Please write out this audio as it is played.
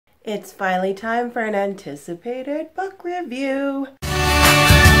It's finally time for an anticipated book review.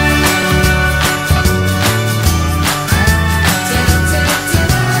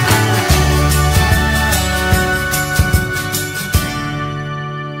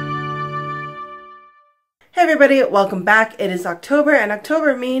 Hey everybody, welcome back. It is October, and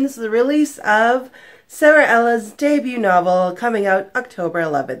October means the release of Sara Ella's debut novel coming out October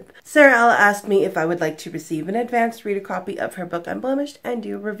 11th. Sara Ella asked me if I would like to receive an advanced reader copy of her book Unblemished and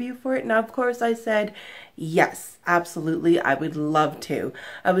do a review for it, and of course I said yes, absolutely, I would love to.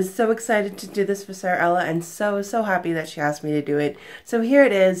 I was so excited to do this for Sara Ella and so happy that she asked me to do it. So here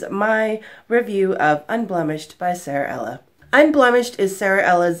it is, my review of Unblemished by Sara Ella. Unblemished is Sara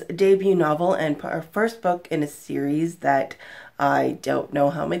Ella's debut novel and her first book in a series that I don't know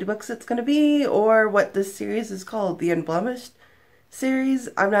how many books it's going to be or what this series is called. The Unblemished series?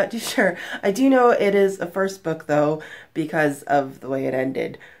 I'm not too sure. I do know it is a first book though because of the way it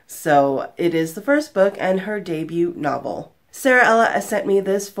ended. So it is the first book and her debut novel. Sara Ella sent me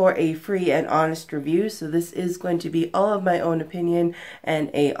this for a free and honest review, so this is going to be all of my own opinion and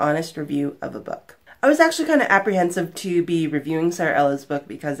a honest review of a book. I was actually kind of apprehensive to be reviewing Sara Ella's book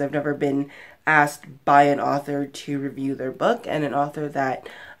because I've never been asked by an author to review their book, and an author that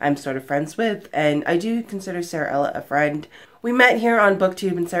I'm sort of friends with, and I do consider Sara Ella a friend. We met here on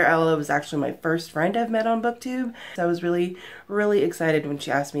BookTube, and Sara Ella was actually my first friend I've met on BookTube. So I was really excited when she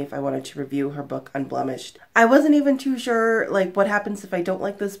asked me if I wanted to review her book Unblemished. I wasn't even too sure like what happens if I don't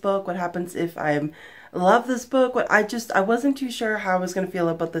like this book, what happens if I love this book. I wasn't too sure how I was going to feel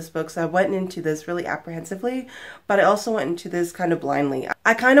about this book, so I went into this really apprehensively, but I also went into this kind of blindly.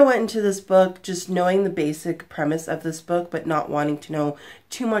 I kind of went into this book just knowing the basic premise of this book, but not wanting to know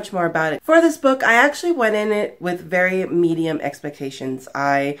too much more about it. For this book, I actually went in it with very medium expectations.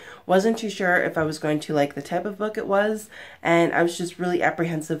 I wasn't too sure if I was going to like the type of book it was, and I was just really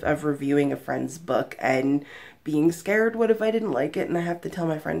apprehensive of reviewing a friend's book and being scared, what if I didn't like it and I have to tell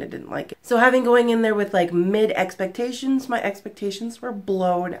my friend I didn't like it. So having going in there with like mid expectations, my expectations were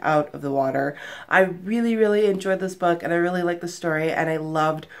blown out of the water. I really enjoyed this book, and I really liked the story, and I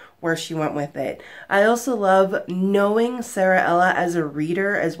loved where she went with it. I also love knowing Sara Ella as a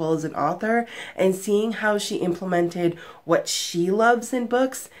reader as well as an author and seeing how she implemented what she loves in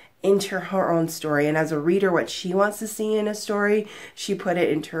books into her own story, and as a reader what she wants to see in a story, she put it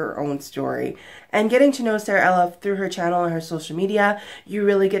into her own story. And getting to know Sara Ella through her channel and her social media, you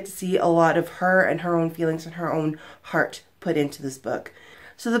really get to see a lot of her and her own feelings and her own heart put into this book.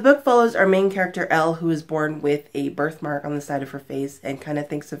 So the book follows our main character Elle, who is born with a birthmark on the side of her face and kind of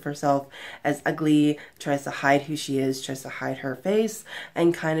thinks of herself as ugly, tries to hide who she is, tries to hide her face,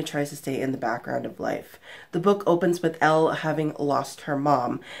 and kind of tries to stay in the background of life. The book opens with Elle having lost her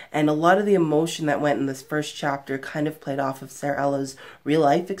mom, and a lot of the emotion that went in this first chapter kind of played off of Sara Ella's real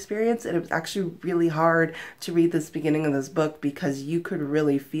life experience, and it was actually really hard to read this beginning of this book because you could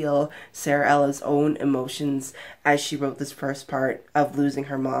really feel Sara Ella's own emotions as she wrote this first part of losing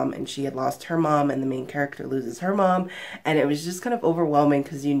her mom, and she had lost her mom and the main character loses her mom, and it was just kind of overwhelming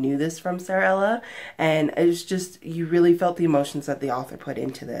because you knew this from Sara Ella, and it was just, you really felt the emotions that the author put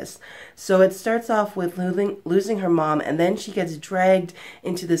into this. So it starts off with losing her mom, and then she gets dragged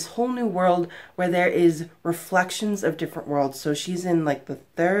into this whole new world where there is reflections of different worlds. So she's in like the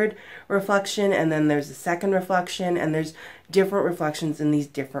third reflection, and then there's a second reflection, and there's different reflections in these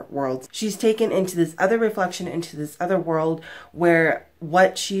different worlds. She's taken into this other reflection, into this other world where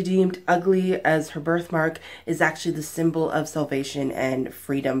what she deemed ugly as her birthmark is actually the symbol of salvation and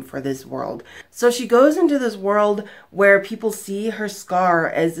freedom for this world. So she goes into this world where people see her scar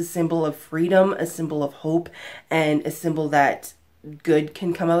as a symbol of freedom, a symbol of hope, and a symbol that good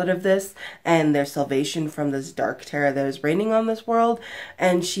can come out of this and their salvation from this dark terror that is reigning on this world,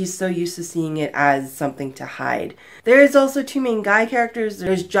 and she's so used to seeing it as something to hide. There is also two main guy characters.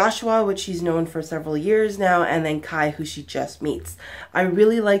 There's Joshua, which she's known for several years now, and then Kai, who she just meets. I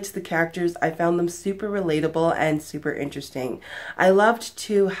really liked the characters. I found them super relatable and super interesting. I loved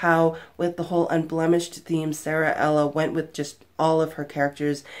too how with the whole Unblemished theme, Sara Ella went with just all of her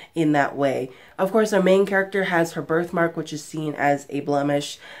characters in that way. Of course, our main character has her birthmark, which is seen as a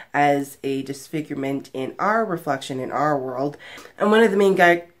blemish, as a disfigurement in our reflection, in our world. And one of the main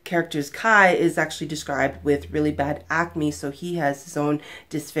characters, Kai, is actually described with really bad acne, so he has his own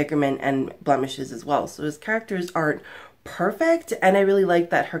disfigurement and blemishes as well. So his characters aren't perfect, and I really like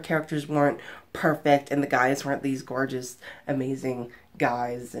that her characters weren't perfect and the guys weren't these gorgeous, amazing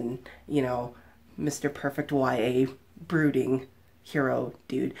guys and, you know, Mr. Perfect YA brooding hero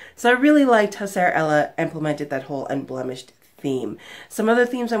dude. So I really liked how Sara Ella implemented that whole Unblemished theme. Some other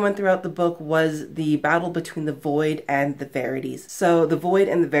themes I went throughout the book was the battle between the Void and the Verities. So the Void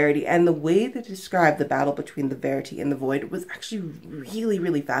and the Verity, and the way they described the battle between the Verity and the Void was actually really,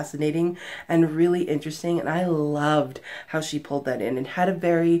 really fascinating and really interesting, and I loved how she pulled that in and had a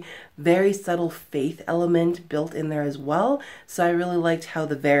very, very subtle faith element built in there as well. So I really liked how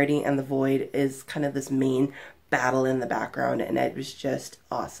the Verity and the Void is kind of this main battle in the background, and it was just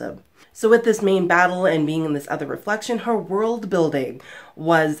awesome. So with this main battle and being in this other reflection, her world building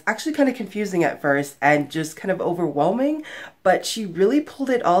was actually kind of confusing at first and just kind of overwhelming, but she really pulled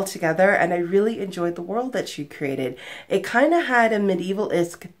it all together, and I really enjoyed the world that she created. It kind of had a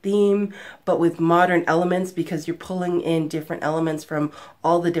medieval-esque theme, but with modern elements, because you're pulling in different elements from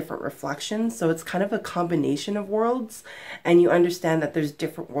all the different reflections. So it's kind of a combination of worlds, and you understand that there's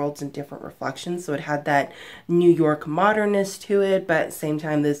different worlds and different reflections. So it had that New York modernness to it, but at the same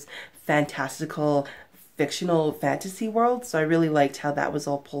time this fantastical fictional fantasy world. So I really liked how that was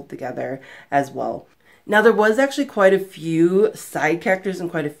all pulled together as well. Now there was actually quite a few side characters and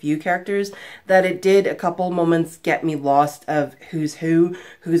quite a few characters that it did a couple moments get me lost of who's who,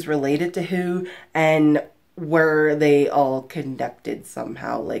 who's related to who, and were they all connected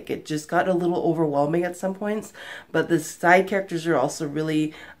somehow. Like, it just got a little overwhelming at some points, but the side characters are also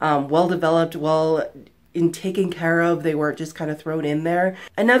really well developed, well in taken care of. They weren't just kind of thrown in there.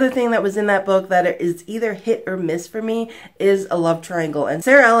 Another thing that was in that book that is either hit or miss for me is a love triangle. And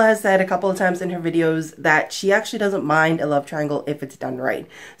Sara Ella has said a couple of times in her videos that she actually doesn't mind a love triangle if it's done right.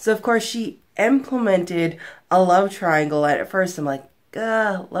 So of course she implemented a love triangle, and at first I'm like,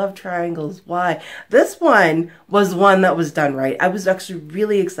 love triangles, why? This one was one that was done right. I was actually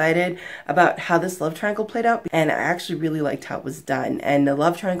really excited about how this love triangle played out, and I actually really liked how it was done. And the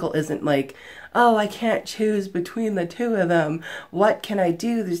love triangle isn't like, oh, I can't choose between the two of them. What can I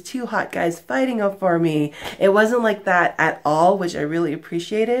do? There's two hot guys fighting up for me. It wasn't like that at all, which I really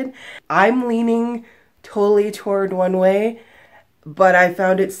appreciated. I'm leaning totally toward one way, but I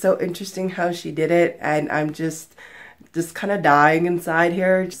found it so interesting how she did it, and I'm just kind of dying inside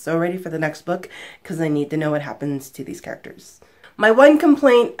here. Just so ready for the next book because I need to know what happens to these characters. My one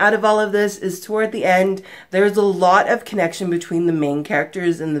complaint out of all of this is toward the end, there's a lot of connection between the main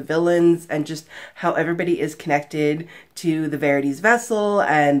characters and the villains, and just how everybody is connected to the Verity's vessel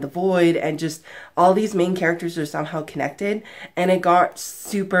and the Void, and just all these main characters are somehow connected, and it got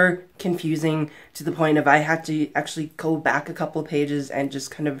super confusing to the point of I had to actually go back a couple of pages and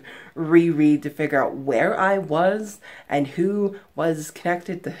just kind of reread to figure out where I was and who was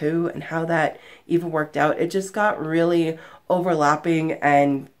connected to who and how that even worked out. It just got really overlapping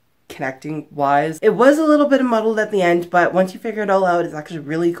and connecting wise. It was a little bit muddled at the end, but once you figure it all out, it's actually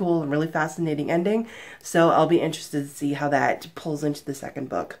really cool and really fascinating ending. So I'll be interested to see how that pulls into the second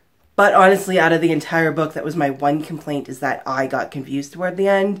book. But honestly, out of the entire book, that was my one complaint, is that I got confused toward the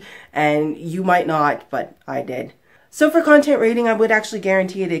end, and you might not, but I did. So for content rating, I would actually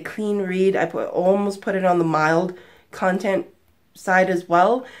guarantee it a clean read. I almost put it on the mild content side as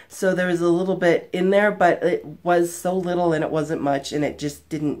well, so there was a little bit in there, but it was so little and it wasn't much, and it just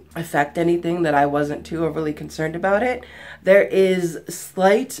didn't affect anything that I wasn't too overly concerned about it. There is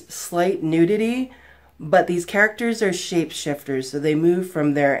slight nudity, but these characters are shapeshifters, so they move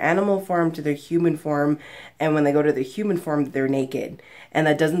from their animal form to their human form, and when they go to their human form, they're naked. And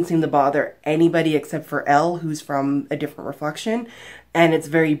that doesn't seem to bother anybody except for Elle, who's from a different reflection, and it's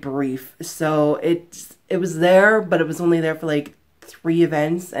very brief. So it was there, but it was only there for like 3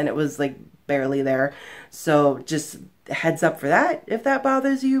 events, and it was like barely there. So just heads up for that if that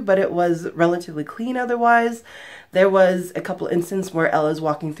bothers you, but it was relatively clean otherwise. There was a couple instances where Ella's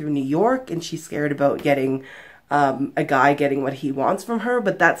walking through New York and she's scared about getting a guy getting what he wants from her,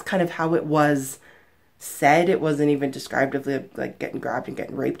 but that's kind of how it was said. It wasn't even described of like getting grabbed and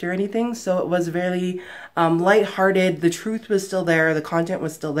getting raped or anything. So it was very lighthearted. The truth was still there. The content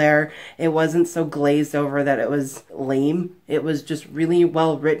was still there. It wasn't so glazed over that it was lame. It was just really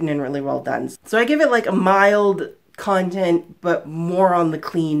well written and really well done. So I give it like a mild content, but more on the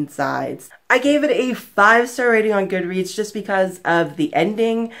clean sides. I gave it a 5-star rating on Goodreads just because of the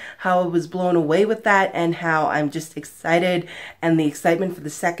ending, how I was blown away with that, and how I'm just excited, and the excitement for the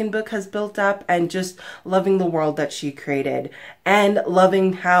second book has built up, and just loving the world that she created, and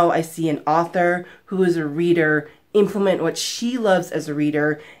loving how I see an author who is a reader implement what she loves as a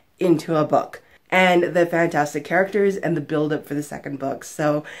reader into a book. And the fantastic characters and the build-up for the second book.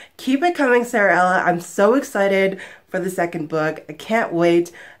 So keep it coming, Sara Ella. I'm so excited for the second book. I can't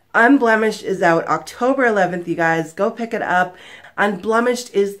wait. Unblemished is out October 11th, you guys. Go pick it up.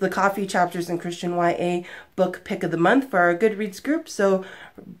 Unblemished is the Coffee Chapters and Christian YA book pick of the month for our Goodreads group. So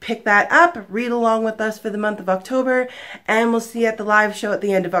pick that up, read along with us for the month of October, and we'll see you at the live show at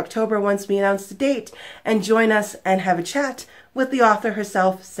the end of October once we announce the date, and join us and have a chat with the author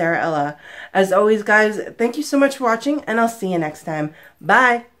herself, Sara Ella. As always, guys, thank you so much for watching, and I'll see you next time.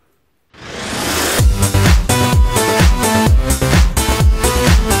 Bye!